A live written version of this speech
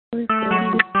Talk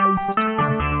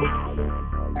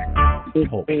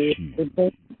show.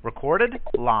 Recorded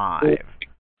live.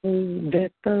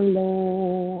 That the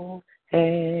Lord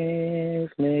has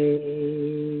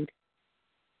made.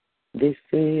 This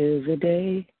is a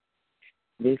day.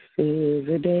 This is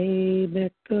a day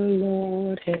that the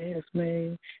Lord has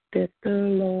made. That the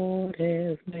Lord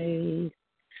has made.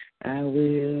 I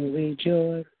will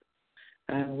rejoice.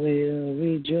 I will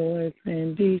rejoice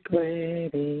and be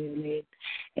glad in it.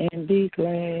 And be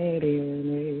glad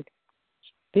in it.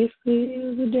 This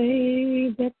is the day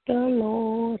that the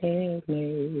Lord has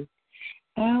made.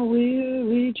 I will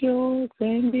rejoice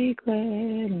and be glad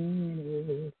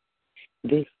in it.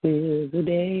 This is the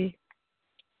day.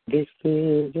 This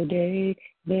is the day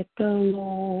that the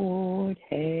Lord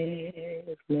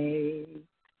has made.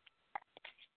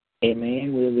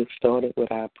 Amen. We'll get started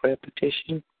with our prayer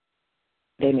petition.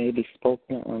 They may be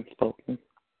spoken or unspoken.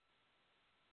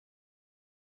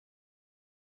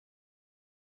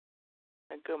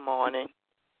 Good morning.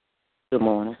 Good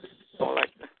morning. I'd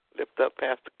like to lift up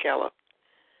Pastor Keller,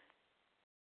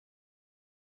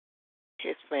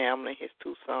 his family, his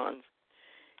two sons,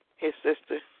 his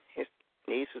sister, his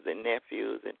nieces and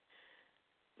nephews, and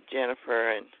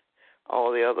Jennifer, and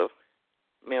all the other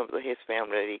members of his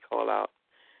family that he called out.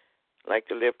 I'd like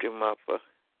to lift him up for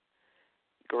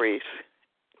grace,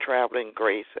 traveling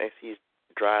grace as he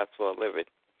drives for a living.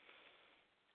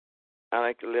 I'd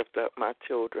like to lift up my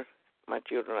children. My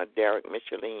children are Derek,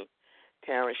 Micheline,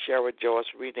 Terrence, Sherrod, George,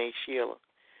 Renee, Sheila,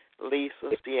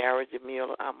 Lisa, Sierra,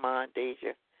 Jamila, Armand,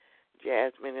 Deja,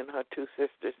 Jasmine and her two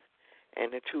sisters,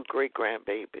 and the two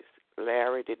great-grandbabies,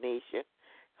 Larry, Denisha,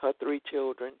 her three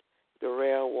children,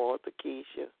 Darrell, Walter,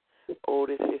 Keisha,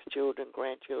 Otis, his children,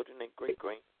 grandchildren, and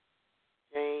great-grand.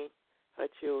 Jane, her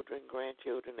children,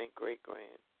 grandchildren, and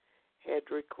great-grand.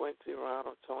 Hedrick, Quincy,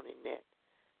 Ronald, Tony, Nett,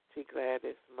 T.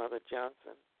 Gladys, Mother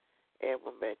Johnson,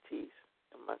 Edwin Baptiste,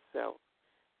 and myself,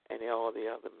 and all the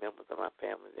other members of my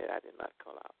family that I did not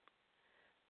call out.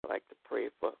 I'd like to pray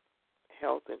for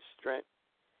health and strength,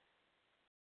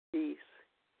 peace,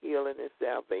 healing, and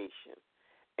salvation,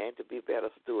 and to be better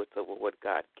stewards over what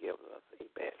God gives us.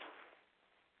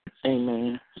 Amen.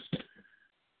 Amen.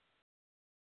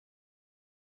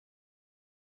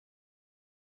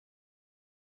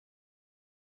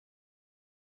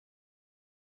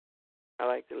 I'd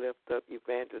like to lift up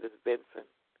Evangelist Benson,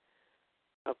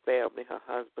 her family, her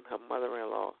husband, her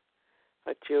mother-in-law,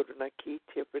 her children are Keith,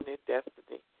 Tiffany,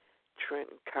 Destiny,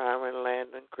 Trenton, Kyron,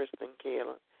 Landon, Kristen,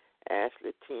 Kayla,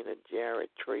 Ashley, Tina, Jared,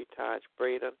 Trey, Taj,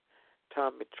 Braden,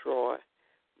 Tommy, Troy,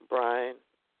 Brian,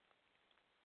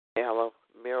 Ella,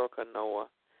 Miracle, Noah,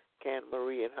 Can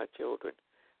Marie and her children,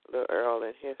 Lil Earl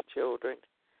and his children,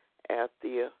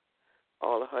 Althea,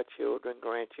 all of her children,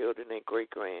 grandchildren, and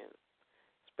great-grands.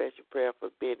 Special prayer for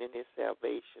Ben and his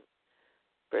salvation.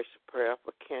 Special prayer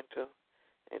for Kenta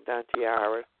and Dante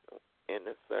Iris in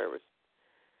the service.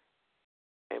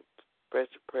 And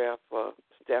special prayer for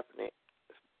Stephanie,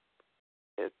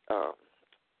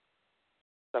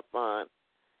 Stefan,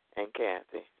 and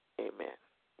Kathy. Amen.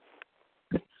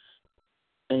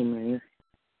 Amen.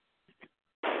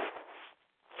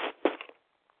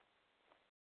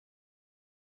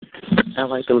 I'd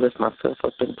like to lift myself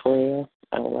up in prayer.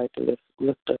 I would like to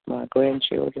lift up my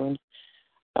grandchildren,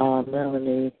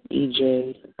 Melanie,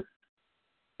 EJ,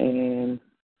 and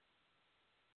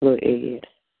little Ed.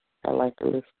 I'd like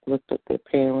to lift up their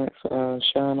parents,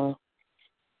 Shauna,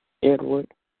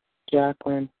 Edward,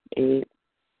 Jacqueline, Ed,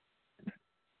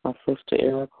 my sister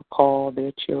Erica, Paul,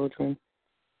 their children,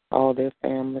 all their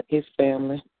family, his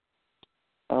family.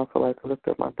 I also like to lift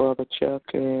up my brother Chuck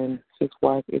and his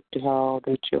wife Iftihal,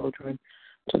 their children,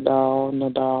 Tadal,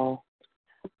 Nadal,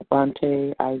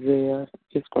 Bonte, Isaiah,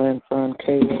 his grandson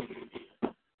Caleb,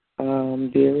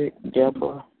 Derek,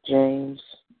 Deborah, James,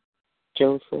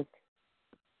 Joseph,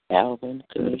 Alvin,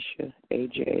 Kanisha,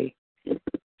 AJ,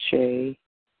 Shay,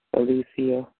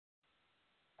 Alicia,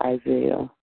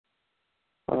 Isaiah,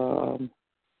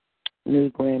 new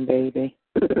grandbaby,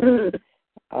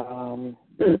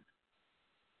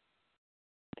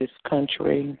 this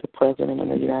country, the President of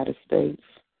the United States,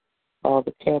 all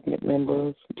the cabinet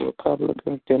members, the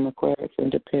Republicans, Democrats,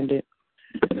 Independent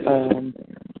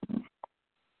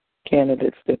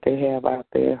candidates that they have out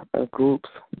there, groups.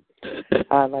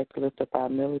 I'd like to lift up our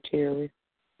military.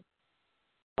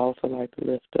 I also like to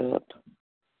lift up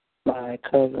my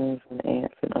cousins and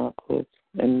aunts and uncles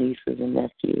and nieces and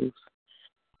nephews.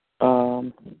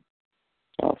 I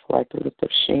also like to lift up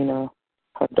Sheena,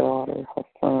 her daughter, her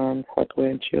son, her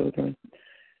grandchildren,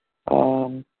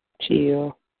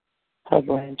 Chia, her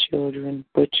grandchildren,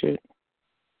 Richard.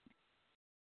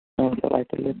 I also like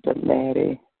to lift Sister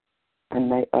Maddie, and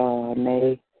Nay,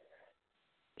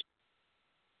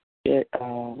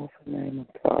 what's her name?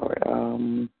 I'm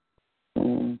sorry.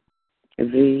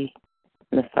 Z,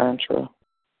 Nasantra.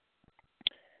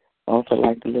 I also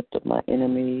like to lift up my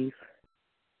enemies.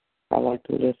 I like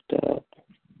to lift up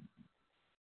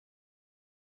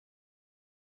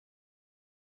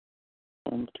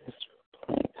just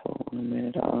blank. Hold on a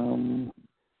minute.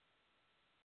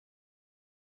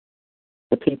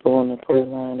 The people on the prayer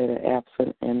line that are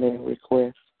absent and their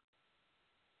requests.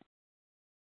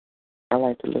 I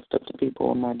like to lift up the people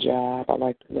on my job. I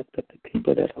like to lift up the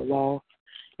people that are lost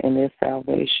and their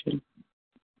salvation.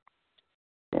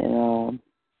 And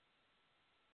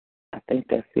I think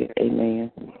that's it.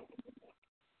 Amen.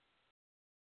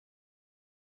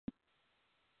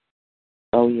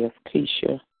 Oh, yes,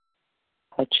 Keisha,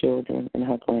 her children, and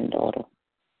her granddaughter.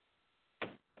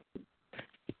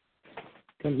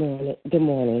 Good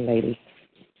morning, ladies.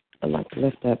 I'd like to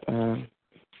lift up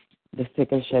the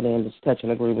sick and shut in. Just touch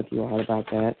and agree with you all about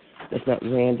that. Lift up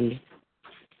Randy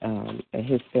and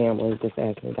his family. Just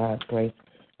asking God's grace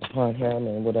upon him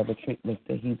and whatever treatments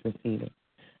that he's receiving.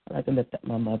 I'd like to lift up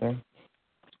my mother,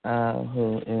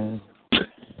 who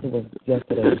was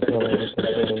yesterday dealing with some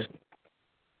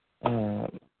things,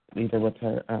 either with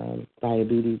her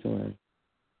diabetes or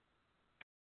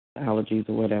allergies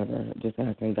or whatever. Just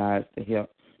asking God to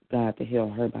heal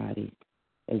her body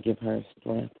and give her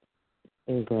strength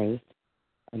and grace.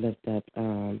 I lift up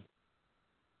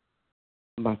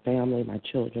my family, my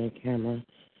children, Cameron,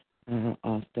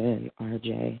 Austin,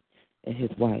 RJ, and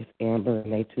his wife, Amber,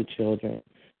 and their 2 children,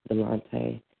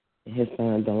 Delonte, and his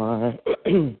son, Delon,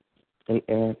 and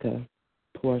Erica,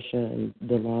 Portia, and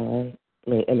Delon,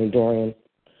 and Dorian.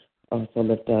 Also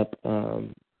lift up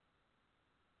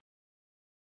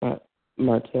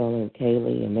Martell and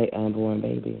Kaylee and their unborn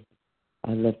baby.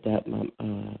 I lift up my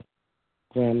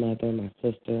grandmother, my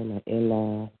sister, my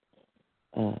in-law,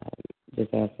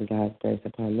 just asking God's grace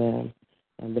upon them.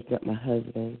 I lift up my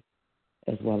husband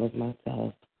as well as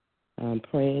myself. I'm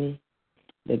praying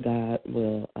that God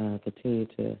will continue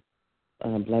to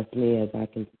bless me as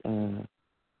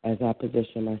I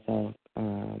position myself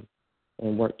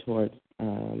and work towards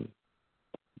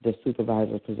the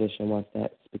supervisor position once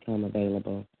that's become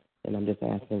available. And I'm just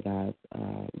asking God's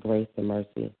grace and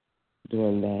mercy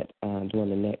during the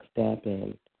next step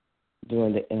and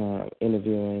during the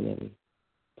interviewing and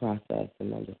process.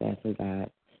 And I'm just asking God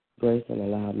grace and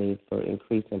allow me for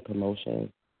increase in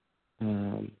promotion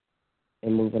and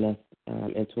moving us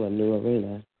into a new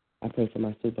arena. I pray for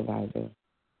my supervisor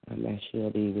as she'll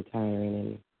be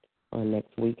retiring on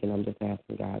next week, and I'm just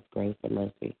asking God's grace and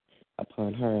mercy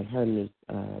upon her and her new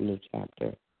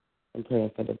chapter. I'm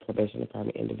praying for the probation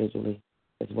department individually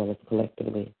as well as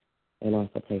collectively, and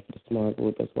also pray for the small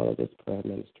group as well as this prayer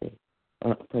ministry.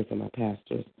 Pray for my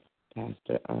pastors,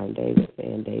 Pastor David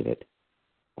and David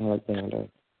Alexander.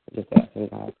 Just asking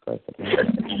God's grace upon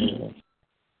them.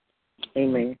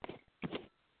 Amen.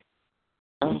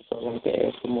 I also like to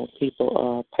ask for more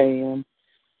people. Pam,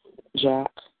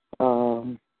 Jack,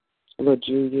 Little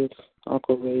Julius,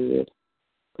 Uncle Red,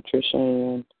 Patricia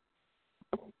Ann,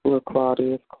 Little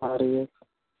Claudius,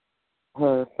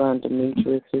 her son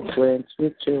Demetrius, his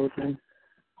children,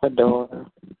 her daughter,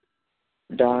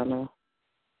 Donna,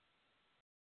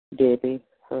 Debbie,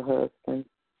 her husband,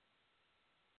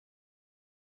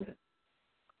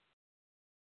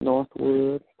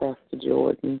 Northwood, Pastor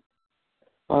Jordan,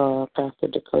 Pastor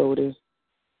Dakota,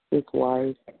 his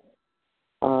wife,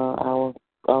 all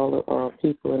of our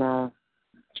people in our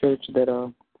church that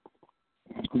are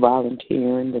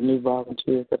volunteering, the new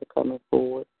volunteers that are coming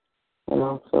forward, and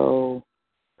also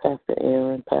Pastor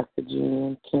Aaron, Pastor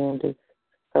Jen, Candace,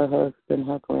 her husband,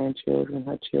 her grandchildren,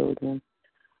 her children,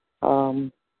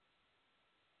 all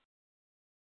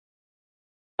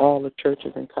the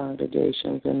churches and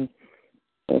congregations and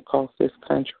across this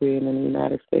country and in the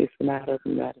United States and out of the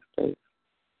United States.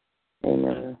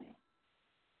 Amen.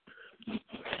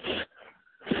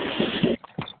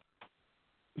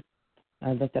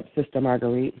 I lift up Sister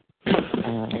Marguerite.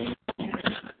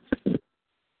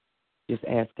 Just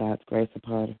ask God's grace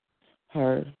upon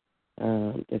her.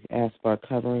 Just ask for a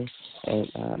covering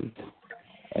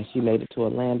as she made it to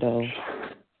Orlando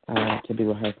to be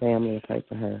with her family and pray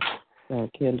for her son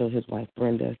Kendall, his wife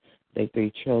Brenda, their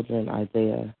 3 children,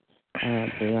 Isaiah,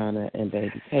 Brianna, and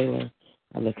baby Taylor.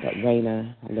 I lift up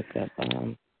Raina. I lift up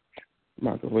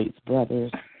Marguerite's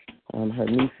brothers, her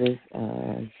nieces,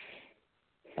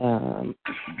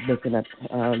 looking up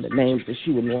the names that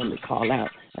she would normally call out.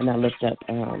 And I lift up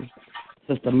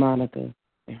Sister Monica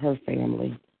and her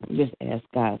family. Just ask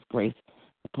God's grace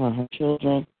upon her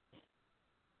children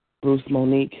Bruce,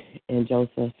 Monique, and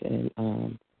Joseph,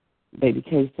 and baby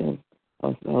Casey.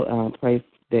 Also, pray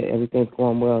that everything's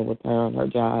going well with her on her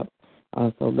job.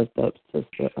 Also lift up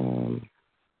Sister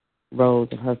Rose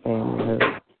and her family,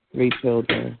 her 3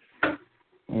 children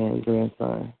and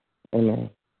grandson. Amen.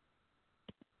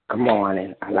 Good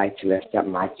morning. I'd like to lift up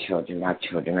my children. My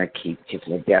children are Keith,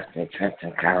 Tiffany, Destiny,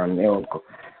 Trenton, Kyra, Miracle,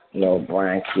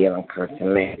 Brian, Keelan,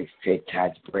 Kirsten, Larry, Fit,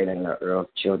 Taj, Braden, the Earl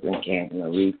children, Candy, the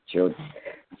Reed children,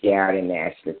 Jared and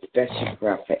Ashley. Special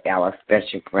prayer for Ella,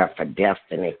 special prayer for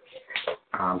Destiny.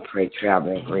 Pray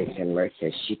traveling grace and mercy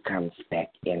as she comes back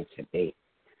in today.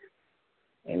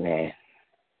 Amen.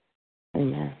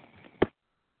 Amen.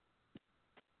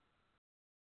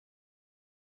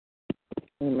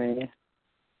 Amen.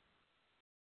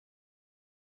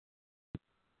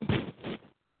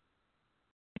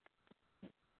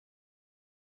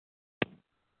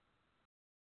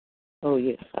 Oh,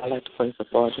 yes. I'd like to pray for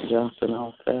Sergeant Johnson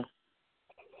also.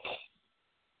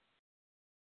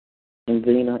 And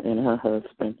Zena and her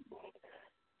husband.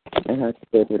 And her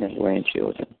children and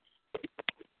grandchildren.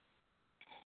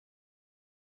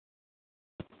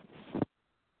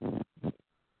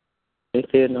 If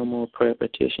there are no more prayer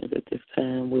petitions at this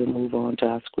time, we'll move on to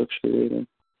our scripture reading.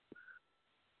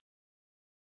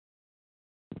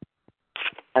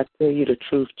 I tell you the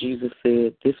truth, Jesus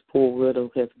said, this poor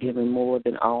widow has given more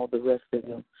than all the rest of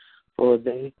them, for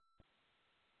they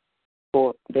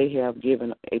have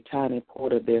given a tiny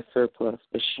part of their surplus,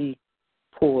 but she,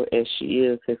 poor as she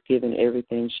is, has given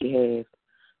everything she has.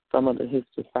 Some of his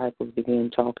disciples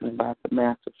began talking about the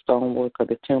massive stonework of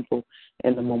the temple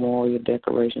and the memorial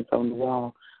decorations on the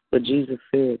wall. But Jesus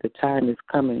said, the time is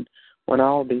coming when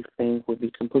all these things will be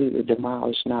completely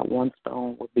demolished. Not one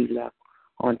stone will be left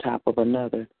on top of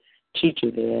another.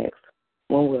 Teacher, they asked,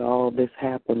 when will all this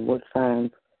happen? What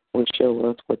signs will show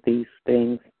us what these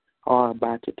things are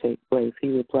about to take place? He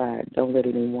replied, don't let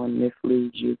anyone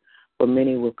mislead you, for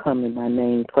many will come in my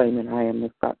name claiming I am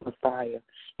the Messiah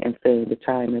and saying the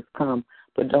time has come,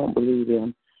 but don't believe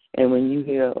them. And when you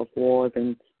hear of wars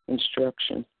and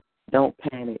instructions, don't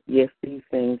panic. Yes, these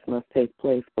things must take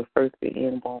place, but first the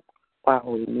end won't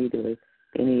follow immediately.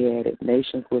 Then he added,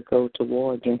 nations will go to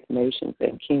war against nations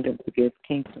and kingdoms against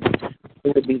kingdoms.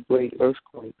 There will be great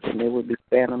earthquakes, and there will be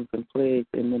famines and plagues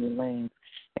in many lands,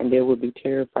 and there will be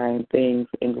terrifying things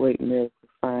and great miracle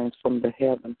signs from the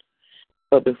heavens.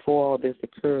 But before all this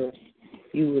occurs,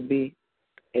 there will be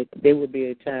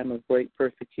a time of great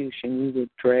persecution. You will be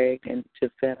dragged into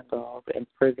synagogues and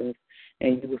prisons,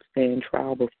 and you will stand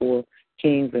trial before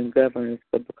kings and governors,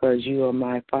 but because you are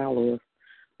my followers.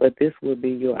 But this will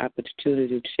be your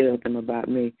opportunity to tell them about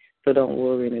me. So don't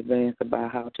worry in advance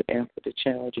about how to answer the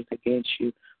challenges against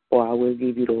you, for I will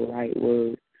give you the right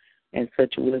words and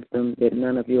such wisdom that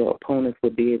none of your opponents will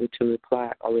be able to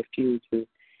reply or refuse you.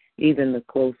 Even the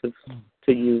closest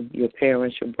to you, your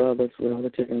parents, your brothers,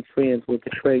 relatives, and friends will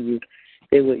betray you.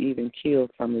 They will even kill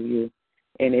some of you.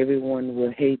 And everyone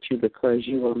will hate you because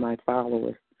you are my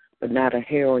followers. But not a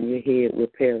hair on your head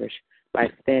will perish. By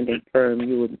standing firm,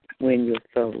 you will win your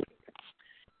soul.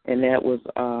 And that was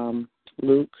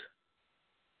Luke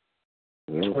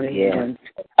 21.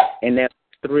 Yeah. And that's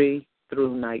 3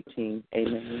 through 19.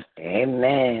 Amen.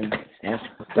 Amen. That's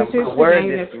the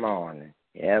word this morning.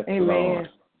 Yes, Amen. Lord.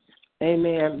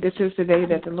 Amen. This is the day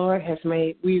that the Lord has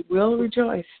made. We will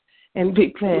rejoice and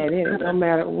be glad in it, no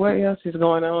matter what else is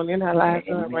going on in our lives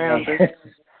or around us.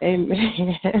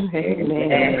 Amen.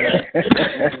 Amen.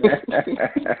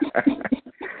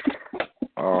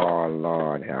 Oh,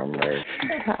 Lord, have mercy.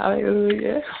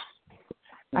 Hallelujah.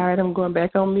 All right, I'm going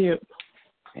back on mute.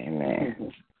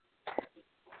 Amen.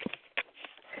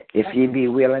 If ye be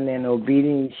willing and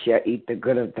obedient, ye shall eat the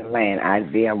good of the land.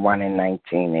 Isaiah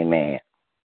 1:19. Amen.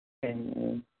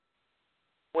 Amen.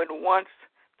 When once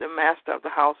the master of the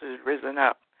house is risen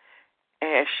up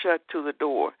and has shut to the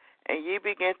door, and ye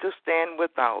begin to stand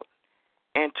without,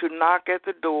 and to knock at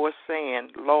the door, saying,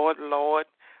 Lord, Lord,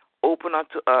 open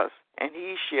unto us. And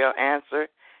he shall answer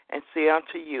and say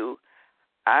unto you,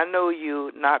 I know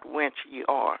you not whence ye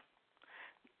are.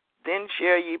 Then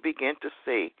shall ye begin to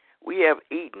say, We have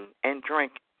eaten and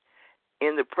drink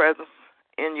in the presence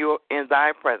in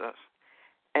thy presence,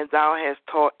 and thou hast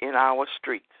taught in our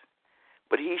streets.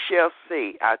 But he shall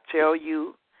say, I tell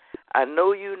you, I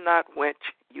know you not whence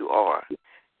you are.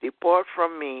 Depart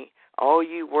from me, all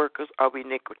ye workers of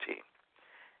iniquity.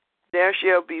 There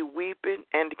shall be weeping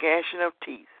and gnashing of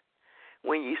teeth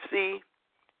when ye see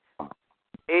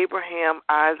Abraham,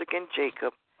 Isaac, and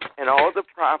Jacob, and all the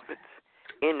prophets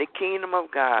in the kingdom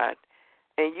of God,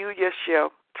 and you just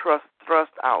shall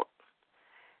thrust out.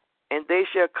 And they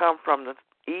shall come from the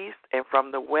east and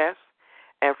from the west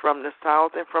and from the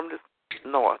south and from the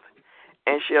north,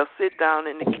 and shall sit down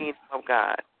in the kingdom of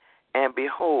God. And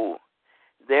behold,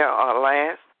 there are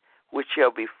last which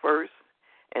shall be first,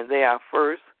 and there are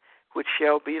first which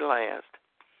shall be last.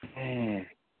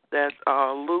 That's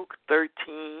Luke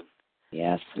 13.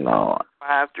 Yes, Lord.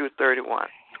 5 through 31,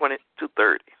 20 to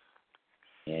 30.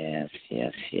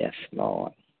 Yes,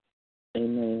 Lord.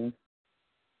 Amen.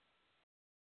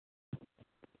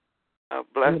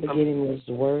 Bless In the beginning was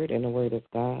the Word, and the Word is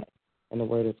God, and the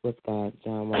Word is with God,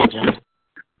 John 1:1.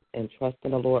 And trust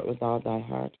in the Lord with all thy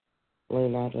heart.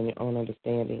 Lean not on your own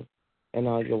understanding. In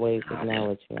all your ways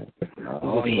acknowledge him.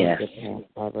 Oh, yes.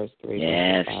 Proverbs 3.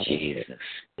 Yes, Jesus.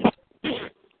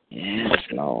 Yes,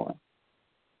 Lord.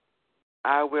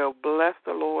 I will bless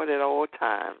the Lord at all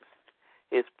times.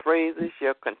 His praises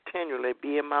shall continually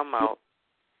be in my mouth.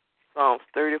 Psalms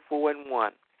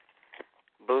 34:1.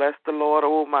 Bless the Lord,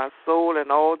 O my soul,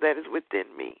 and all that is within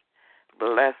me.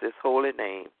 Bless his holy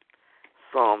name.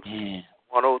 Psalms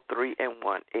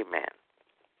 103:1. Amen.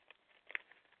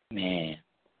 Man.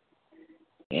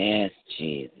 Yes,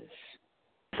 Jesus.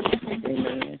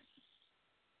 Amen.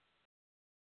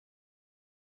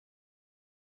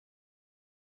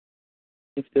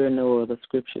 If there are no other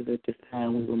scriptures at this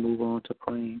time, we will move on to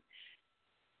praying.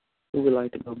 We would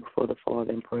like to go before the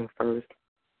Father in prayer first.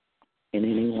 And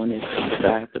anyone that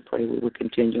desires to pray, we will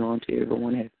continue on till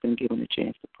everyone has been given a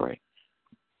chance to pray.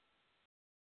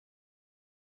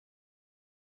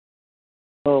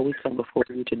 Lord, we come before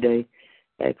you today,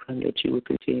 asking that you would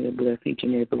continue to bless each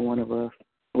and every one of us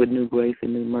with new grace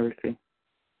and new mercy.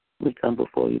 We come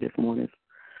before you this morning,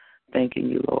 thanking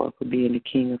you, Lord, for being the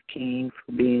King of Kings,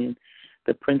 for being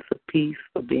the Prince of Peace,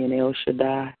 for being El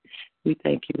Shaddai. We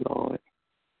thank you, Lord.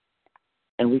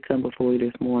 And we come before you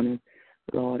this morning,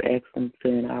 Lord, asking,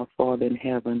 saying, our Father in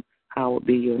heaven, hallowed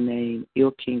be your name.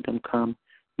 Your kingdom come.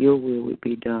 Your will will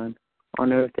be done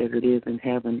on earth as it is in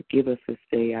heaven. Give us this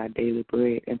day our daily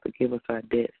bread, and forgive us our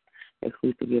debts as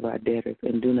we forgive our debtors.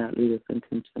 And do not lead us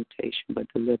into temptation,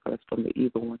 but deliver us from the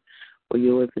evil one. For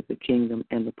yours is the kingdom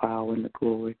and the power and the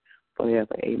glory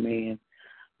forever. Amen.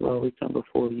 Lord, we come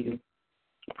before you,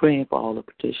 praying for all the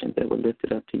petitions that were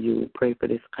lifted up to you. We pray for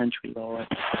this country, Lord,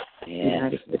 the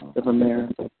United States of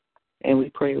America. And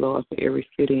we pray, Lord, for every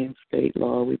city and state,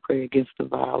 Lord. We pray against the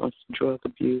violence, drug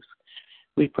abuse.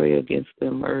 We pray against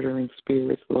the murdering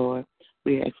spirits, Lord.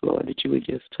 We ask, Lord, that you would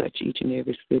just touch each and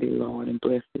every city, Lord, and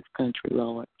bless this country,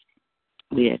 Lord.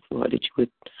 We ask, Lord, that you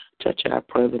would touch our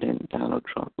President, Donald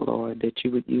Trump, Lord, that you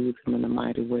would use him in a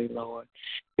mighty way, Lord,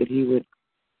 that he would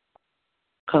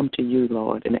come to you,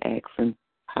 Lord, and ask him,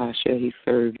 how shall he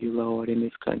serve you, Lord, in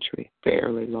this country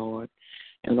fairly, Lord?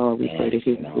 And, Lord, we pray that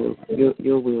his will,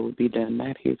 your will will be done,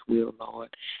 not his will,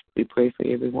 Lord. We pray for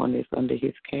everyone that's under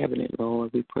his cabinet,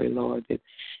 Lord. We pray, Lord, that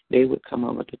they would come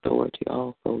under authority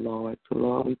also, Lord. So,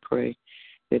 Lord, we pray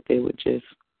that they would just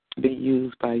be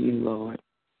used by you, Lord.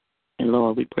 And,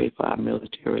 Lord, we pray for our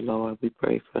military, Lord. We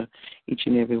pray for each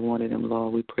and every one of them,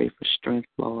 Lord. We pray for strength,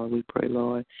 Lord. We pray,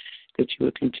 Lord, that you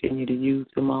would continue to use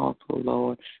them also,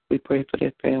 Lord. We pray for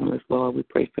their families, Lord. We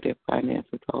pray for their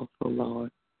finances also, Lord.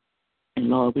 And,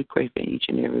 Lord, we pray for each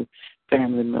and every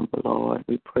family member, Lord.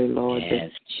 We pray, Lord, that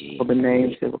for the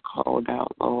names that were called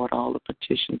out, Lord, all the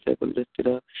petitions that were lifted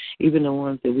up, even the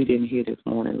ones that we didn't hear this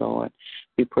morning, Lord.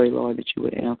 We pray, Lord, that you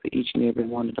would answer each and every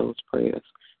one of those prayers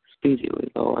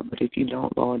speedily, Lord. But if you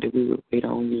don't, Lord, that we would wait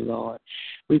on you, Lord.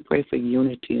 We pray for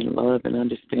unity and love and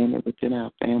understanding within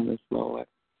our families, Lord,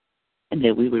 and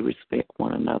that we would respect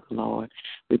one another, Lord.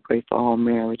 We pray for all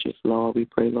marriages, Lord. We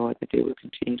pray, Lord, that they would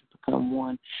continue to become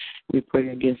one. We pray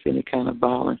against any kind of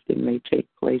violence that may take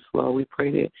place, Lord. We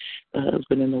pray that the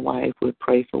husband and the wife would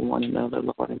pray for one another,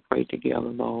 Lord, and pray together,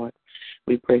 Lord.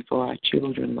 We pray for our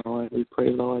children, Lord. We pray,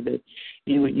 Lord, that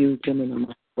you would use them in a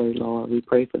mighty way, Lord. We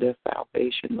pray for their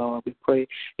salvation, Lord. We pray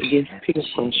against peer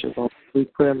pressure, Lord. We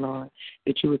pray, Lord,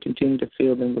 that you would continue to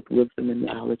fill them with wisdom and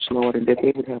knowledge, Lord, and that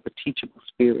they would have a teachable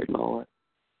spirit, Lord.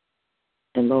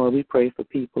 And, Lord, we pray for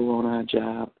people on our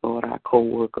jobs, Lord, our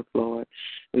co-workers, Lord.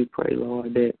 We pray,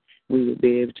 Lord, that we would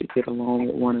be able to get along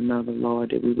with one another, Lord,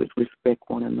 that we would respect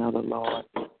one another, Lord.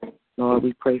 Lord,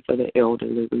 we pray for the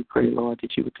elderly. We pray, Lord,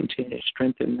 that you would continue to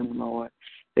strengthen them, Lord.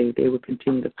 They would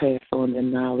continue to pass on the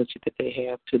knowledge that they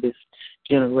have to this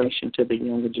generation, to the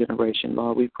younger generation,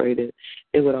 Lord. We pray that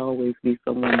there would always be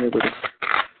someone that would,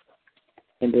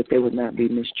 and that they would not be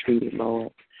mistreated,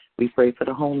 Lord. We pray for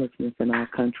the homelessness in our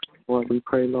country, Lord. We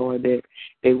pray, Lord, that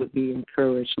they would be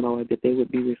encouraged, Lord, that they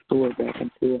would be restored back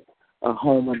into a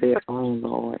home of their own,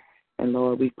 Lord. And,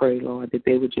 Lord, we pray, Lord, that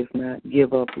they would just not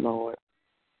give up, Lord.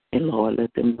 And, Lord,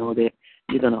 let them know that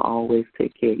You're going to always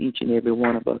take care of each and every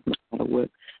one of us, no matter what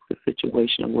the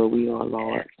situation and where we are,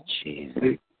 Lord.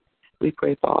 Jesus. We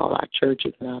pray for all our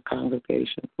churches and our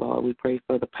congregations, Lord. We pray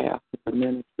for the pastors, the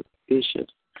ministers,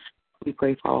 bishops. We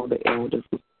pray for all the elders.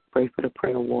 We pray for the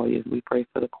prayer warriors. We pray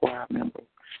for the choir members.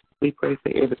 We pray for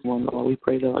everyone, Lord. We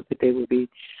pray, Lord, that they will be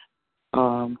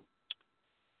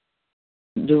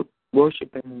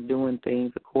worshiping and doing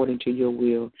things according to your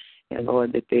will. And,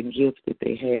 Lord, that their gifts that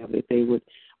they have, that they would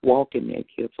walk in their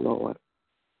gifts, Lord.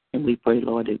 And we pray,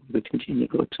 Lord, that we would continue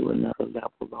to go to another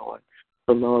level, Lord.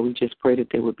 So, Lord, we just pray that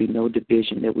there would be no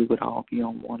division, that we would all be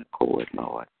on one accord,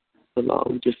 Lord. So, Lord,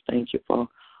 we just thank you for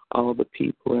all the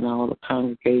people and all the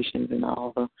congregations and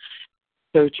all the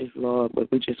churches, Lord.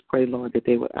 But we just pray, Lord, that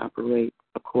they would operate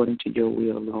according to your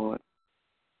will, Lord.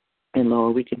 And,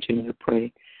 Lord, we continue to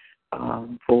pray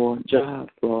for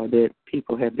jobs, Lord, that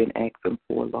people have been asking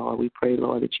for, Lord. We pray,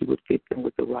 Lord, that you would fit them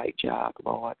with the right job,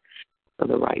 Lord, for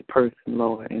the right person,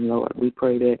 Lord. And, Lord, we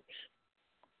pray that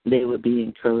they would be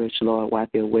encouraged, Lord, while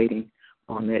they're waiting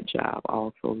on that job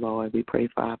also, Lord. We pray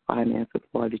for our finances,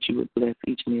 Lord, that you would bless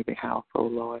each and every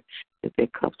household, Lord, that their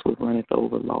cups would run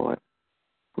over, Lord.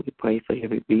 We pray for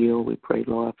every bill. We pray,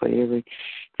 Lord, for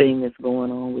everything that's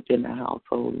going on within the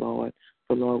household, Lord.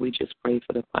 So, Lord, we just pray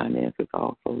for the finances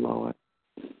also, Lord.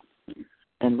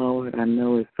 And, Lord, I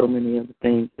know there's so many other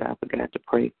things that I forgot to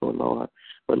pray for, Lord.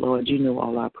 But, Lord, you know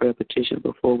all our prayer petitions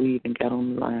before we even got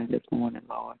on the line this morning,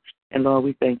 Lord. And, Lord,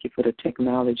 we thank you for the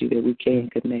technology that we can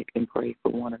connect and pray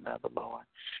for one another, Lord.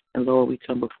 And, Lord, we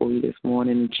come before you this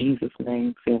morning in Jesus'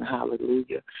 name saying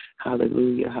hallelujah,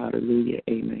 hallelujah, hallelujah,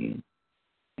 amen.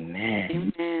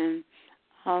 Amen. Amen.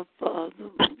 Our Father,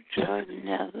 which art in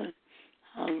heaven,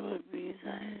 hallowed be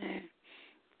thy name.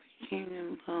 Thy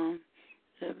kingdom come,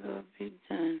 thy will be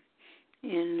done,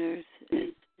 in earth as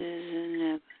it is in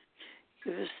heaven.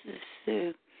 Give us this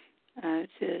day our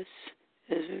debts,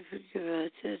 as we forgive our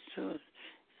debtors,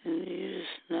 and lead us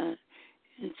not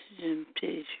into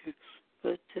temptation,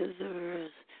 but deliver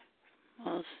us from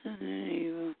all sin and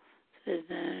evil. For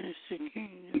thine is the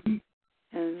kingdom,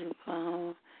 and the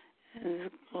power, and the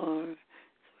glory,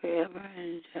 forever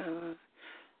and ever.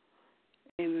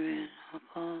 Amen.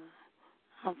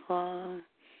 Our Father,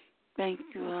 thank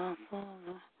you, our Father.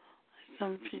 I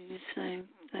come to you saying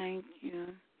thank you.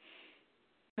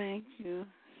 Thank you.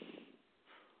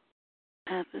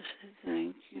 I have to say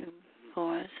thank you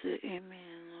before I say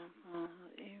amen, our Father,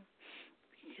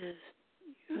 because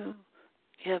you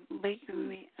kept waking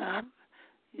me up.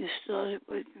 You started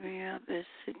waking me up at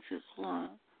 6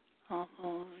 o'clock. Our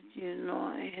Father, you know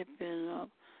I had been up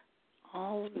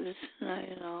all this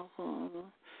night, our Father,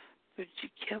 but you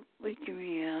kept waking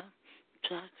me up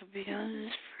so I could be on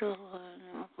this prayer line,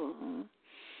 our Father.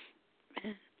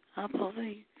 And our Father,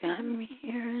 you got me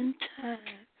here in time,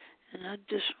 and I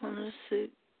just want to say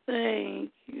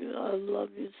thank you. I love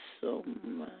you so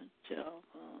much, our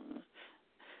Father.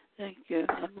 Thank you.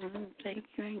 I want to thank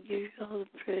you and give you all the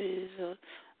praise,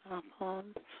 our Father.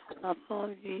 Our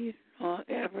Father, you know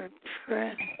every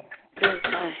prayer that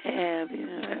I have,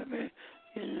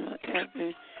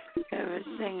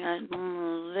 everything I want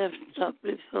to lift up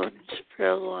before this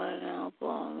prayer line, our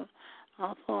Father.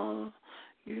 Our Father,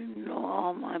 you know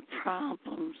all my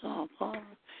problems, our Father.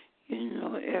 You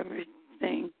know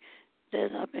everything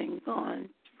that I've been going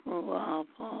through, our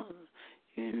Father.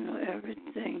 You know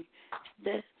everything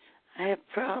that I have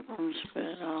problems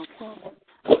with, our Father.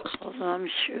 Although I'm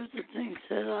sure the things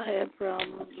that I have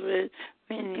problems with,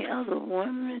 many other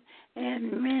women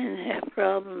and men have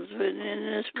problems with in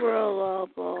this world, our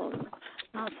Father.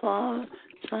 Our Father,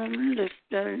 so I'm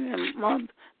lifting them up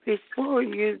before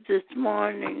you this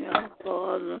morning, our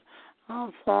Father.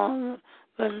 Our Father,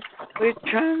 but we're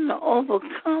trying to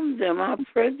overcome them. I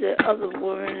pray that other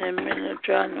women and men are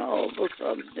trying to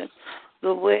overcome them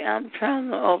the way I'm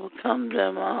trying to overcome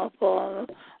them, our Father.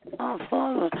 Our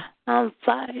Father, I'm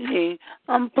fighting.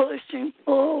 I'm pushing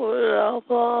forward, our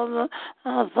Father.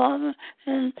 Our Father,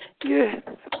 and you're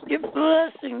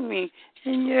blessing me,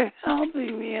 and you're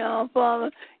helping me, our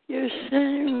Father. You're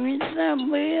sending me that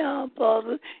way, our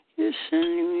Father. You're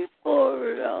sending me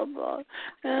forward, our Father.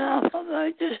 And our Father,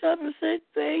 I just have to say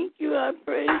thank you. I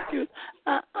praise you.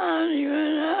 I honor you,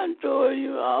 and I adore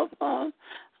you, our Father.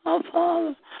 Our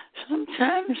Father,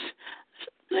 sometimes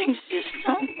things just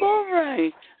don't go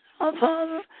right, our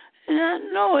Father, and I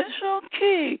know it's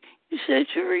okay. You said,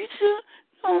 Teresa,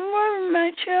 don't worry,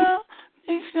 my child.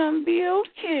 Things gonna be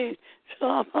okay. So,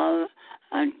 our Father,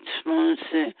 I just want to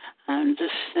say, I'm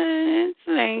just saying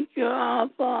thank you, our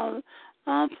Father.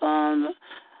 Our Father,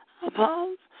 our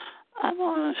Father, I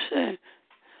want to say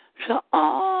to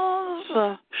all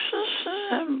the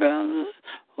sisters and brothers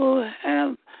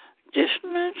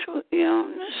mental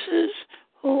illnesses,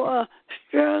 who are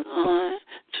struggling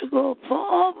to go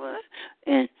forward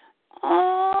in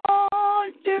all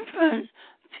different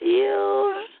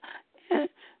fields and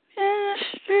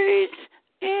ministries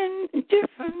in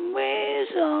different ways,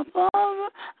 oh Father.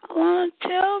 I want to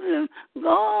tell them, go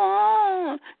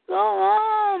on,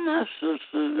 my sisters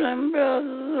and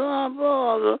brothers, oh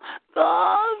Father.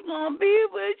 God's going to be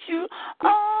with you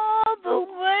all the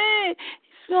way.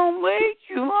 He's going to wake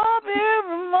you up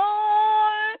every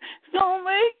morning. He's going to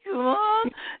wake you up.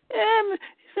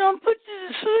 He's going to put you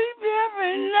to sleep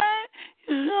every night.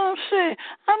 He's going to say,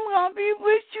 I'm going to be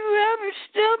with you every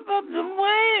step of the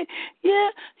way. Yeah,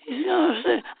 he's going to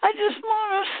say, I just want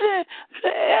to say to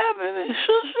every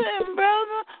sister and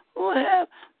brother who have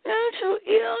mental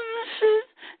illnesses,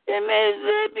 they may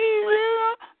be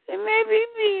little, they may be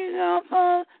big,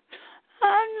 Father.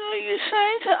 I know you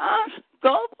say to us,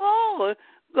 go forward.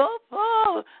 Go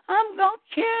forward. I'm going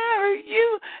to carry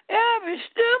you every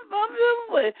step of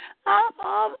the way.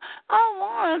 Father, I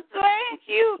want to thank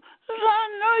you because I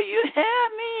know you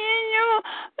have me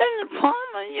in the palm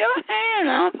of your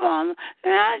hand, Father.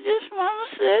 And I just want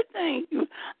to say thank you,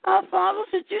 Father,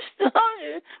 that you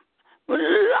started. But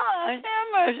Lord, have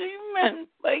mercy, you've been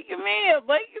waking me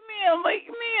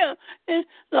up. And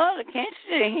Lord, I can't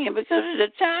stay here because of the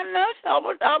time now.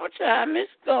 Our time is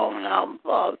gone, our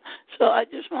Father. So I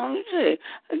just want to say,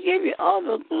 I give you all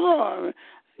the glory.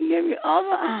 I give you all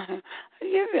the honor. I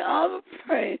give you all the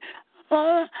praise.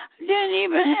 Father, I didn't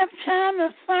even have time to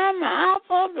find my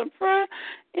Father prayer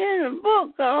in the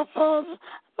book, our Father.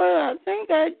 But I think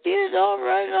I did all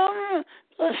right on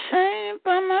the same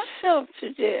by myself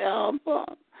today, our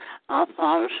Father. Our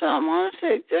Father, so I want to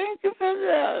say thank you for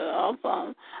that, our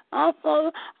Father. Our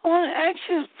Father, I want to ask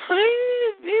you,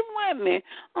 please be with me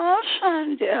on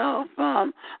Sunday, our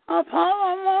Father. Our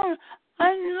Father,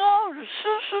 I know the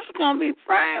sister's going to be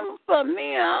praying for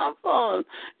me, our Father,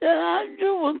 that I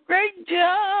do a great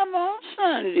job on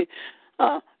Sunday,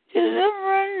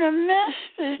 delivering the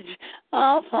message,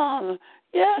 our Father.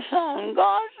 Yes, on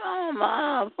God's arm,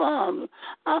 our Father.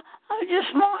 I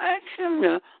just want to ask him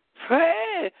to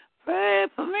pray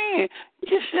for me.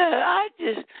 Just that I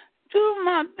just do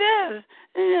my best.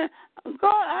 And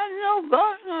God, I know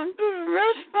God's going to do the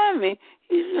rest for me.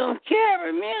 He's going to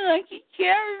carry me like he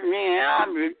carries me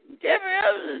every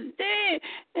other day.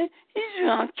 And he's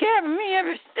going to carry me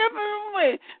every step of the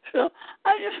way. So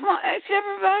I just want to ask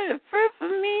everybody to pray for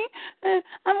me. And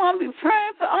I'm going to be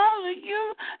praying for all of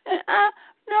you. And I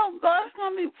know God's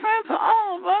going to be praying for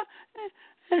all of us.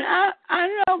 And I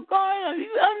know, God, I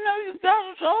know you got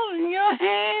us all in your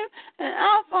hands. And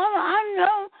our Father, I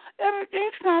know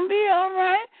everything's going to be all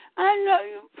right. I know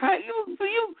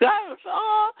you got us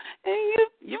all. And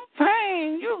you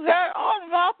praying. You got all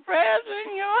of our prayers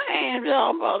in your hands,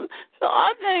 our Father. So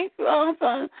I thank you, our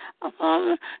Father. Our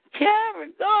Father, carry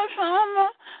God's armor.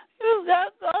 You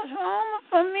got God's armor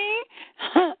for me.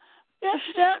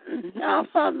 Just that, our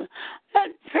Father. That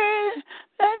praise,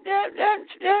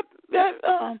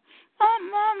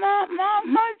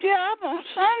 my job on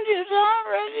Sunday is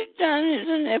already done,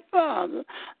 isn't it, Father?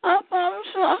 Our Father,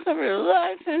 so I can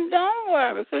relax and don't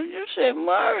worry, because you said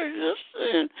worry is a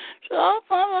sin. So our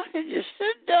Father, I can just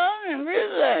sit down and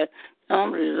relax.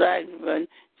 Don't relax, but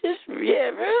just,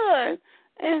 relax.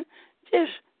 And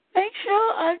just make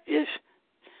sure I just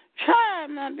try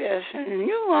my best, and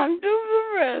you want to do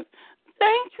the rest.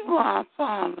 Thank you, our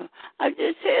Father. I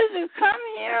just had to come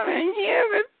here and hear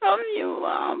it from you,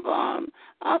 our Father.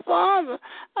 Our Father,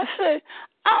 I say,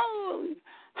 hallelujah,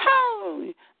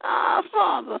 hallelujah, our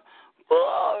Father,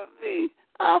 glory be,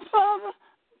 our Father,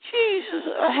 Jesus.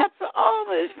 I have to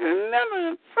always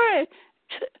remember to pray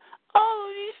to all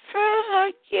of these prayers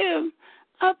I give.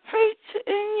 I pray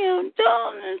in your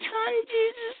darling Son,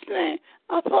 Jesus' name.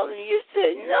 Our Father, you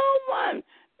said no one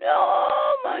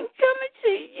coming to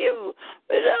you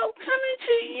without coming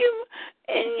to you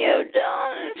in your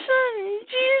darling Son,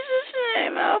 Jesus'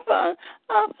 name, our Father.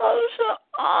 Our Father, so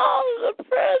all the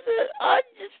prayers that I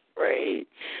just prayed,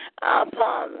 our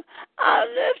Father, I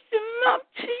lift them up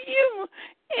to you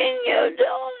in your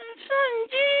darling Son,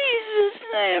 Jesus'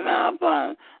 name, our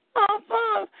Father. Our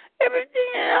Father, everything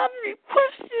that I've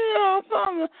requested, our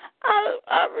Father,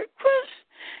 I request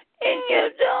in your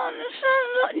darling Son,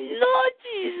 Lord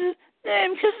Jesus'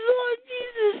 name, because Lord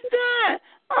Jesus died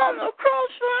on the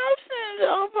cross for our sins,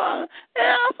 our Father. And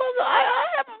our Father, I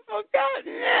haven't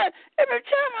forgotten that. Every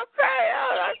time I cry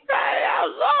out,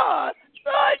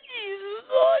 Lord Jesus,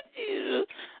 Lord Jesus.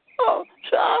 Oh,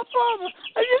 so our Father,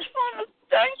 I just want to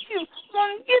thank you. I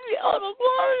want to give you all the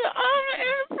glory, the honor,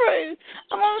 and the praise.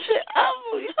 I want to say,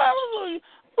 hallelujah, hallelujah.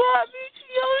 Glory be to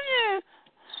your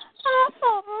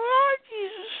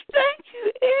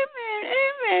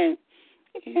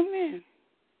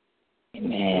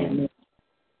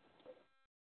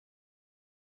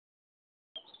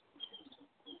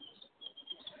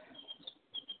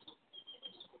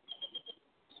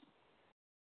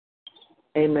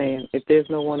Amen. If there's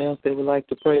no one else that would like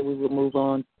to pray, we will move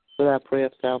on with our prayer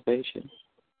of salvation.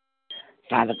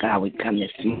 Father God, we come this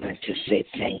morning to say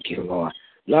thank you, Lord.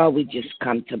 Lord, we just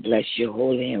come to bless your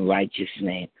holy and righteous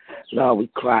name. Lord, we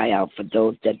cry out for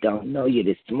those that don't know you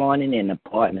this morning in the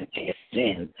pardon of their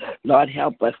sins. Lord,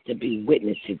 help us to be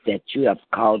witnesses that you have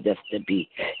called us to be.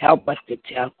 Help us to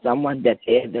tell someone that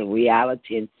there's a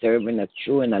reality in serving a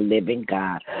true and a living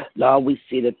God. Lord, we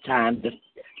see the signs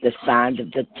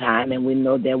of the time, and we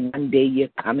know that one day you're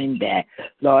coming back.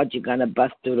 Lord, you're going to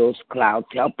bust through those clouds.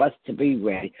 Help us to be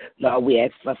ready. Lord, we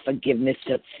ask for forgiveness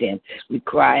of sin. We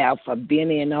cry out for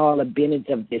Benny and all the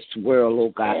Bennies of this world,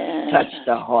 oh God. Touch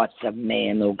the hearts of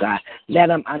man, oh God. Let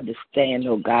them understand,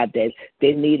 oh God, that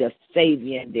they need a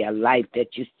Savior in their life,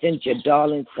 that you sent your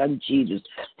darling son Jesus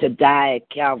to die at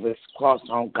Calvary's cross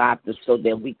on God so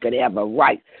that we could have a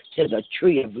right to the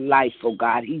tree of life, oh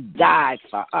God. He died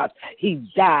for us. He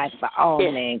died for all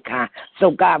mankind.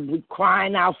 So, God, we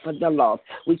crying out for the lost.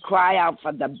 We cry out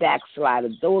for the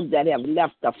backsliders, those that have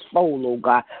left the fold, oh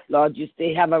God. Lord, you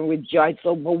say heaven rejoice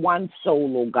over one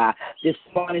soul, oh God. This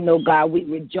morning, oh God, we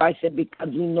rejoice because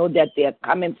we know that they're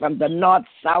coming from the north,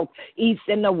 south, east,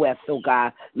 and the west, oh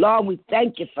God. Lord, we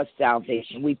thank you for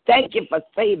salvation. We thank you for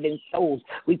saving souls.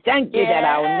 We thank you that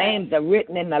our names are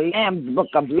written in the Lamb's book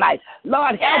of life.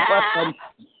 Lord, help us to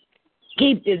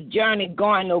keep this journey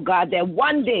going, oh God, that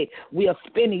one day we'll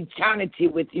spend eternity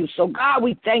with you. So, God,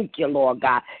 we thank you, Lord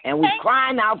God, and we're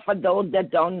crying out for those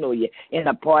that don't know you in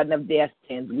the pardon of their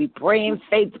sins. We pray in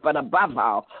faith, but above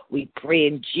all, we pray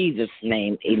in Jesus'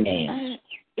 name. Amen.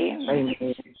 Amen.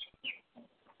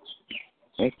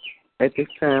 At this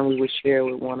time, we will share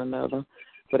with one another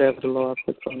whatever the Lord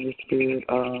puts on your spirit,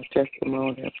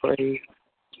 testimony and praise.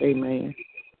 Amen.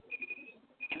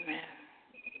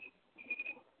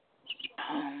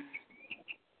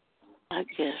 I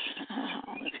guess,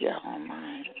 if y'all don't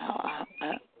mind,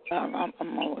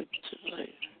 I'm always too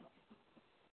late.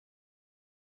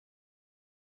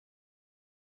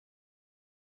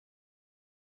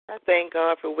 I thank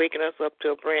God for waking us up to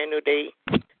a brand new day.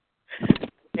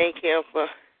 Thank Him for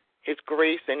His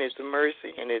grace and His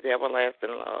mercy and His everlasting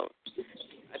love.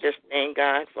 I just thank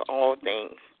God for all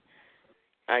things.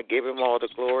 I give Him all the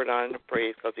glory, honor, and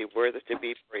praise because He's worthy to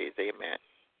be praised. Amen.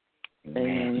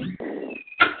 Amen.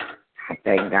 I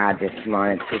thank God this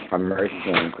morning, too, for mercy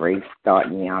and grace,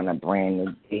 starting me on a brand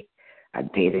new day, a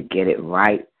day to get it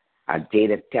right, a day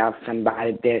to tell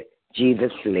somebody that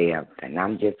Jesus lived, and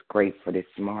I'm just grateful this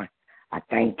morning. I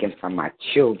thank Him for my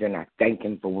children. I thank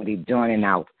Him for what He's doing in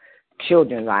our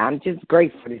children's life. I'm just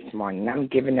grateful this morning. I'm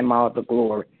giving Him all the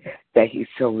glory that He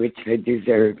so richly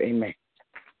deserves. Amen.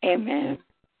 Amen.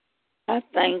 I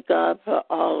thank God for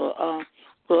all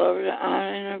glory,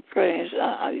 honor, and praise.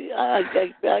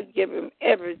 I give Him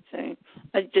everything.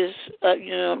 I just,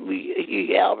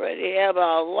 He already have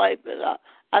our life, but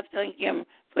I thank Him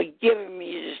for giving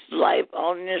me this life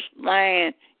on this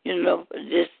land, for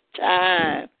this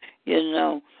time,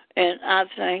 And I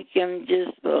thank Him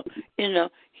just for,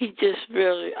 He just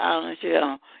really honors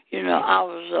y'all. I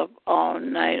was up all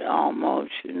night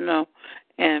almost,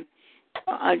 and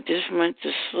I just went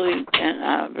to sleep, and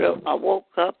I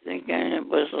woke up thinking it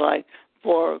was like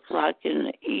 4 o'clock in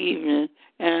the evening,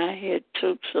 and I had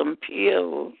took some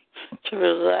pills to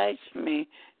relax me,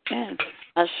 and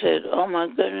I said, oh, my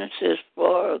goodness, it's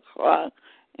 4 o'clock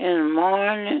in the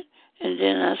morning, and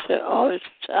then I said, oh, it's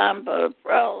time for the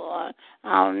prayer line.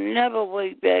 I'll never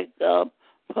wake back up,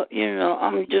 but,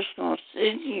 I'm just going to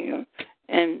sit here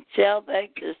and tell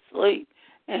back to sleep.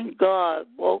 And God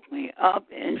woke me up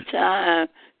in time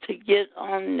to get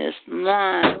on this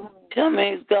line. Tell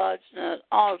me God's not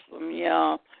awesome,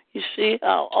 y'all. You see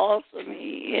how awesome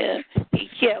He is. He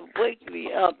kept waking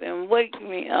me up and waking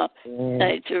me up.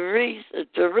 Say, Teresa,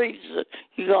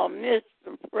 you're going to miss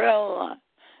the prayer line.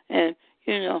 And,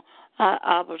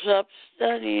 I was up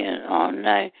studying all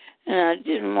night, and I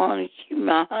didn't want to keep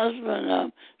my husband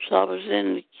up, so I was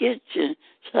in the kitchen.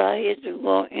 So I had to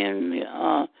go in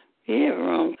the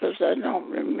bedroom because I don't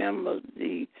remember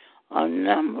the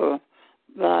number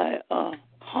by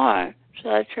heart. So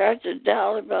I tried to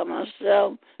dial it by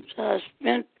myself. So I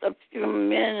spent a few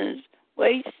minutes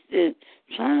wasted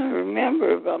trying to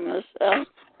remember it by myself.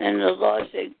 And the Lord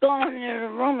said, go in the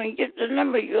room and get the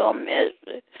number. You'll miss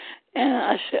it. And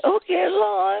I said, okay,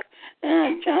 Lord. And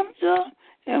I jumped up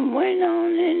and went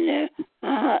on in there.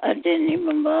 I didn't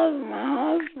even bother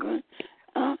my husband.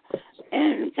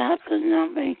 And got the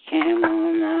number and came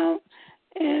on out.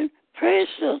 And praise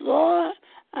the Lord.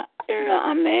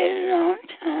 I made it on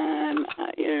time,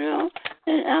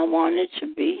 and I wanted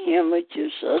to be here with you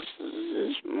sisters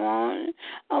this morning.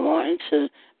 I wanted to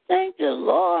thank the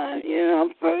Lord,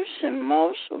 first and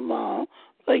most of all,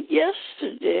 for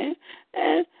yesterday,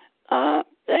 and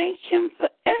thank Him for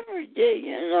every day,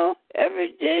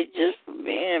 every day just for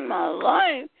being in my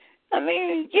life. I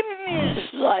mean, giving me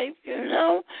this life,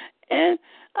 and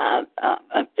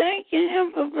I'm thanking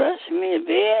Him for blessing me to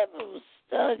be able to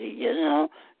study,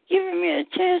 giving me a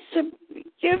chance to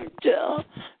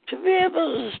be able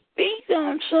to speak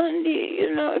on Sunday,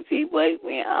 if He wake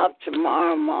me up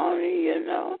tomorrow morning,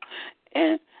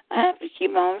 and I have to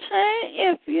keep on saying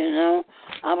if,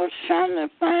 I was trying to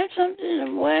find something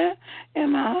to wear,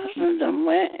 and my husband done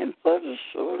went and put a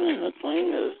suit in the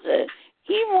cleaners that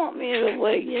he want me to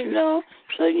wear,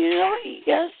 so, he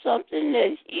got something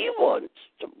that he wants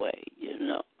to wear,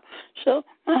 So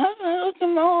my husband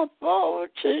looking more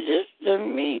forward to this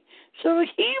than me. So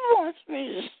he wants me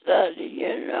to study,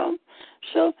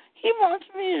 So he wants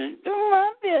me to do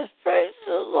my best. Praise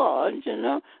the Lord,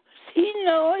 He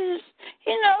knows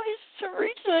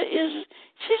Teresa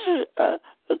she's a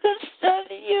good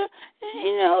studier, and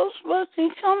he knows what can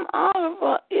come out of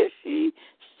her if she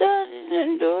studies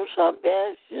and does her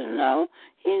best, He knows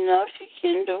she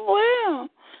can do well.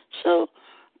 So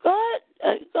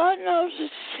God knows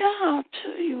it's shout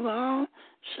to you all.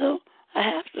 So I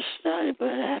have to study, but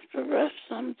I have to rest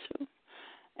some too.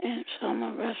 And so I'm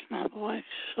going to rest my voice.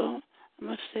 So I'm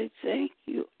going to say thank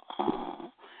you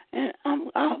all. And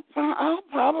I'll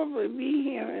probably be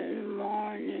here in the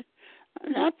morning.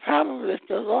 Not probably, if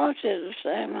the Lord says the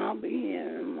same, I'll be here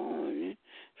in the morning.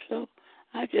 So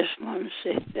I just want to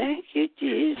say thank you,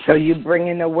 Jesus. So you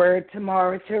bringing the word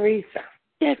tomorrow, Teresa?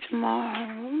 Yeah,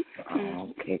 tomorrow.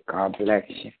 Okay, God bless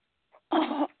you.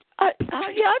 I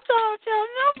don't tell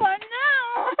nobody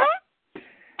now.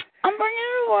 I'm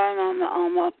bringing the word on the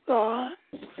arm of God.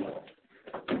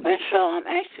 And so I'm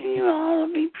asking you all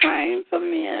to be praying for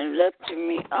me and lifting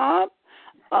me up.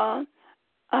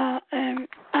 And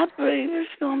I believe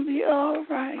it's going to be all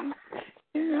right.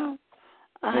 Amen.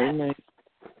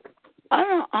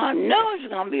 I know it's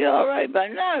going to be all right, but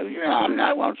no, I'm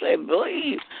not going to say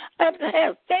believe. I have to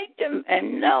have faith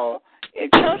and know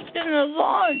and trust in the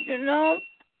Lord,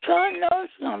 So I know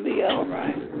it's going to be all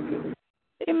right.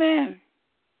 Amen.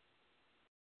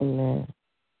 Amen.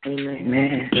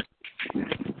 Amen.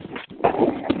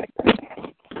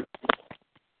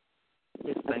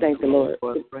 Thank the Lord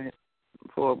for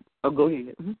go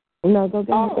ahead. Mm-hmm. No, go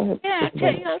ahead. Yeah, I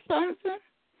tell you something.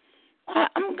 I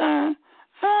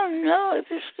don't know if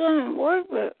it's going to work,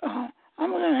 but I'm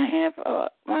going to have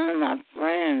one of my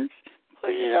friends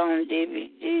put it on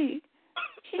DVD.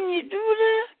 Can you do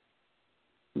that?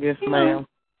 Yes, ma'am.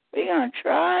 We're going to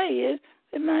try it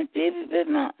with my DVD,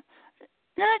 not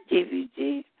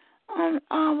DVD, on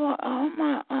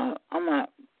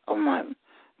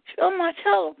my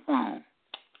telephone.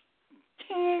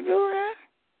 Can you do that?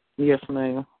 Yes,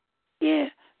 ma'am. Yeah,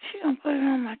 she's going to put it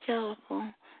on my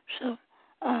telephone. So,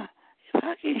 if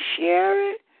I can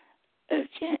share it,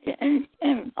 and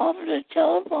over the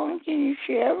telephone, can you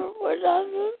share it with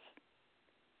others?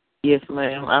 Yes,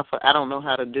 ma'am. I don't know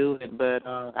how to do it, but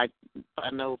I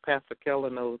know Pastor Keller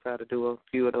knows how to do a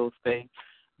few of those things,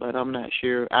 but I'm not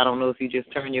sure. I don't know if you just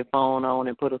turn your phone on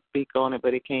and put a speaker on it,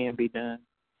 but it can be done.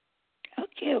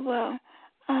 Okay, well,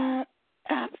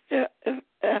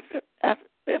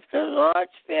 if the Lord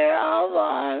spare our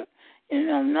lives,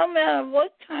 no matter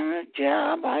what kind of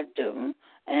job I do,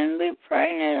 and we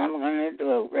pray that I'm going to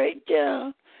do a great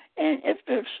job. And if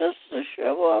the sister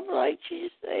show up like she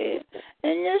said,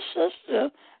 and this sister,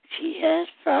 she has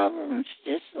problems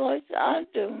just like I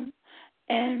do,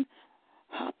 and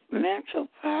her mental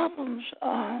problems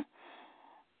are,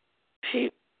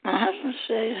 my husband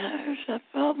says hers are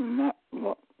problem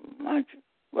much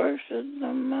worse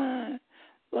than mine,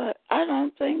 but I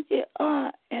don't think they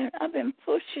are, and I've been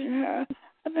pushing her.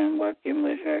 I've been working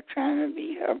with her, trying to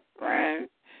be her friend,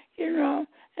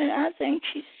 and I think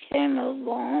she's came a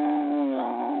long,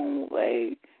 long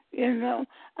way,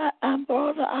 I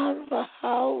brought her out of the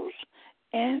house,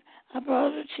 and I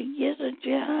brought her to get a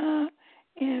job,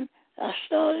 and I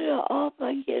started her off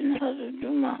by getting her to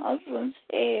do my husband's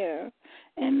hair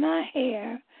and my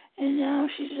hair, and now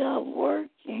she's out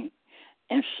working.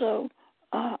 And so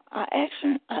I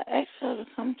asked her to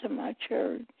come to my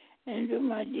church and do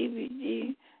my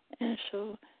DVD, and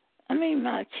so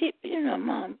my tip,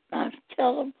 my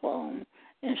telephone,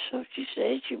 and so she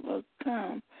said she would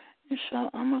come, and so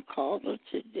I'm gonna call her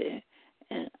today,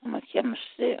 and I'm gonna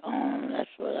stay on. That's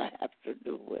what I have to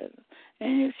do with her,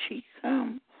 and if she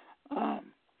come,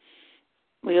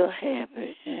 we'll have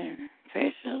it, and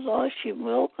praise the Lord, she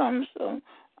will come soon.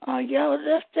 Y'all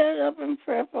lift that up in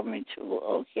prayer for me too,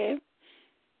 okay?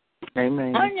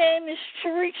 Amen. Her name is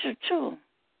Teresa, too.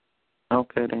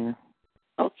 Okay, then.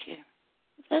 Okay.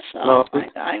 That's all. Lord,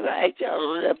 I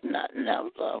tell them nothing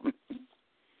else.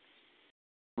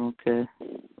 Okay.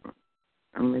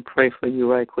 Let me pray for you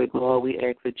right quick, Lord. We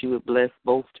ask that you would bless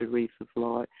both Teresas,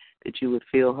 Lord, that you would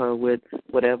fill her with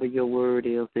whatever your word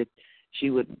is, that she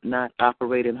would not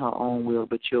operate in her own will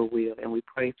but your will. And we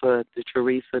pray for the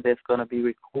Teresa that's going to be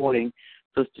recording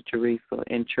Sister Teresa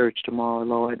in church tomorrow,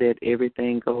 Lord, that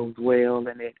everything goes well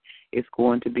and that it's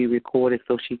going to be recorded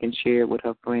so she can share it with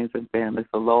her friends and family.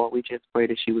 So, Lord, we just pray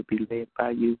that she would be led by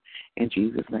you. In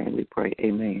Jesus' name we pray.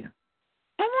 Amen.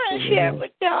 I want to share it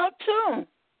with y'all, too.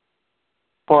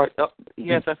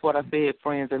 Yes, that's what I said,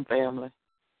 friends and family.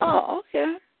 Oh,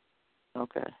 okay.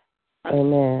 Okay.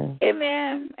 Amen.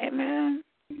 Amen. Amen.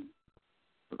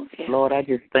 Okay. Lord, I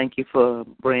just thank you for a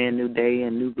brand new day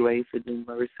and new grace and new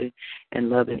mercy and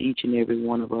loving each and every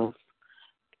one of us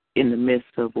in the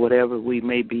midst of whatever we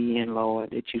may be in, Lord,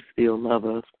 that you still love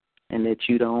us and that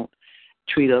you don't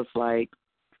treat us like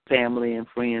family and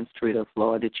friends treat us,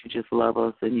 Lord, that you just love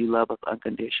us and you love us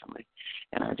unconditionally.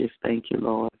 And I just thank you,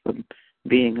 Lord, for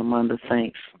being among the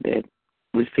saints that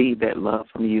receive that love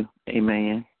from you.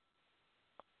 Amen.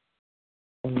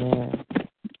 Amen.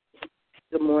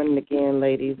 Good morning again,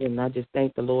 ladies, and I just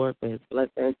thank the Lord for his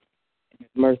blessings, his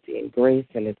mercy and grace,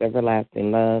 and his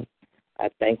everlasting love. I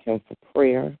thank him for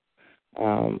prayer.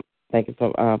 Thank you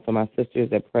for my sisters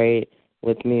that prayed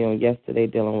with me on yesterday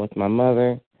dealing with my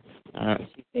mother.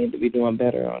 She seemed to be doing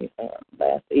better on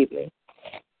last evening.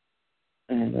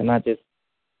 And I just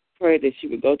prayed that she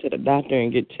would go to the doctor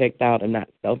and get checked out and not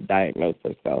self-diagnose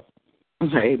herself.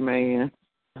 Amen.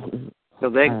 So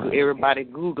that everybody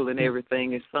Googling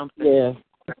everything is something. Yeah.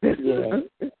 Yeah.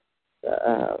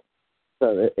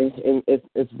 So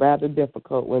it's rather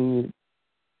difficult when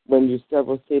you're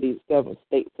several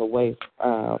states away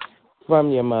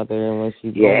from your mother and when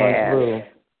she's going through.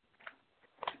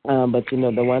 But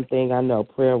the one thing I know,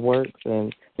 prayer works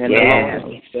and the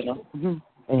Lord,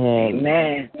 and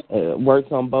Amen. It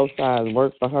works on both sides. It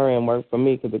works for her and works for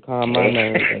me because it calmed my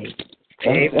nerves.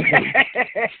 Amen.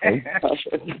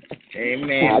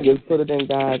 I just put it in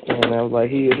God's hand. I was like,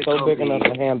 He is so big enough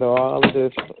to handle all of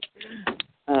this.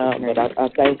 But I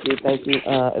thank you,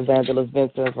 Evangelist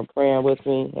Vincent, for praying with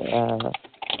me.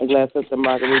 I'm glad Sister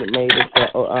Margarita made it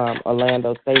to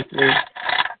Orlando safely.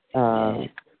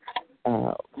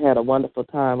 Had a wonderful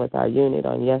time with our unit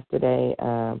on yesterday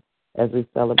as we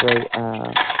celebrate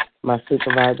my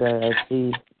supervisor as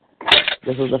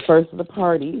this was the first of the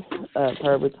parties of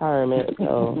her retirement.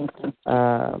 So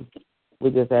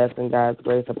we're just asking God's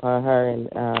grace upon her, and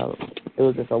it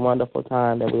was just a wonderful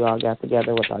time that we all got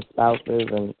together with our spouses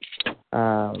and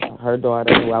her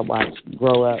daughter, who I watched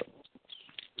grow up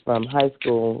from high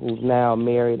school, who's now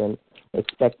married and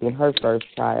expecting her first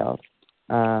child.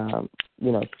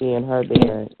 Seeing her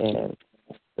there, and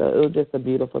so it was just a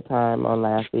beautiful time on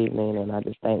last evening, and I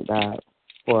just thank God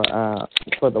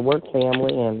for the work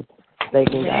family and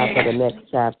thanking God for the next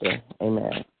chapter.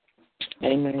 Amen.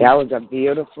 Amen. That was a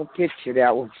beautiful picture.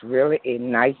 That was really a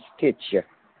nice picture.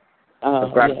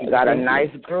 You got a nice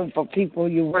group of people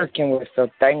you're working with, so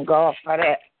thank God for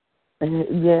that.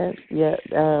 Yes.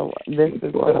 This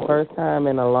is for the first time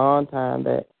in a long time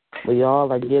that we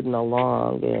all are getting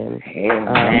along, and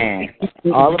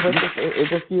all of us,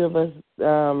 it's a few of us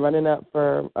running up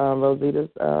for Rosita's.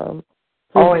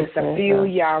 It's a few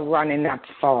y'all running up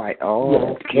for it. Oh,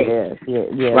 yes, okay.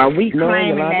 Yes. Well, we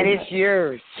claiming that it's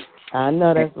yours. I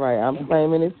know that's right. I'm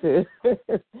claiming it too.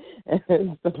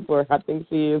 And so I think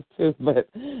she is too. But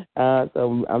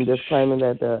so I'm just claiming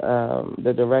that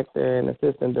the director and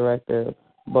assistant director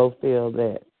both feel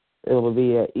that it will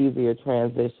be an easier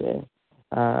transition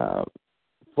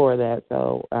for that.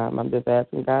 So I'm just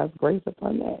asking God's grace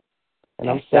upon that. And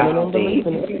I'm standing and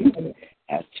believing it.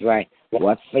 That's right.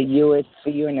 What's for you is for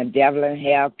you, and the devil in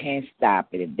hell can't stop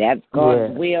it. If that's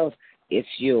God's will, it's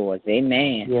yours.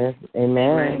 Amen. Yes.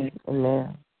 Amen.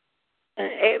 Amen.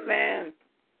 Amen.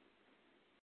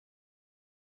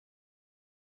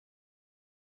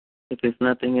 If there's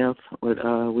nothing else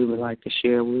we would like to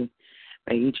share, may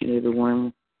each and every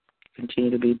one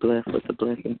continue to be blessed with the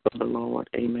blessings of the Lord.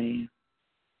 Amen.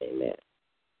 Amen.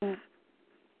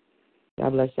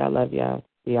 God bless y'all. Love y'all.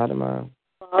 See y'all tomorrow.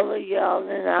 All of y'all,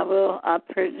 and I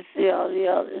pray to see all of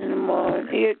y'all in the morning.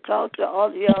 Here, talk to all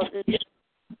of y'all.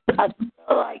 I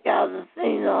feel like I've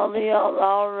seen all of y'all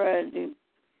already.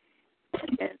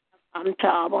 And I'm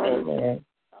tired. Amen.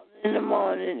 In the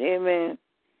morning, amen.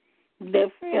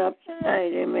 Lift me up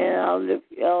tonight, amen. I'll lift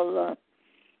y'all up.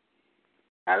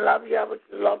 I love y'all with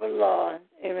the love of the Lord,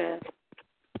 amen.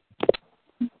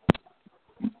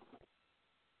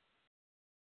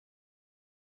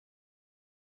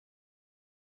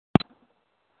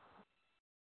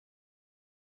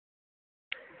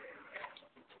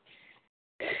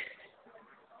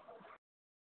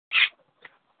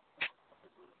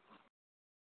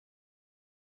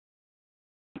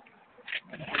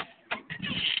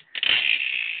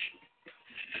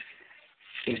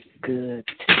 good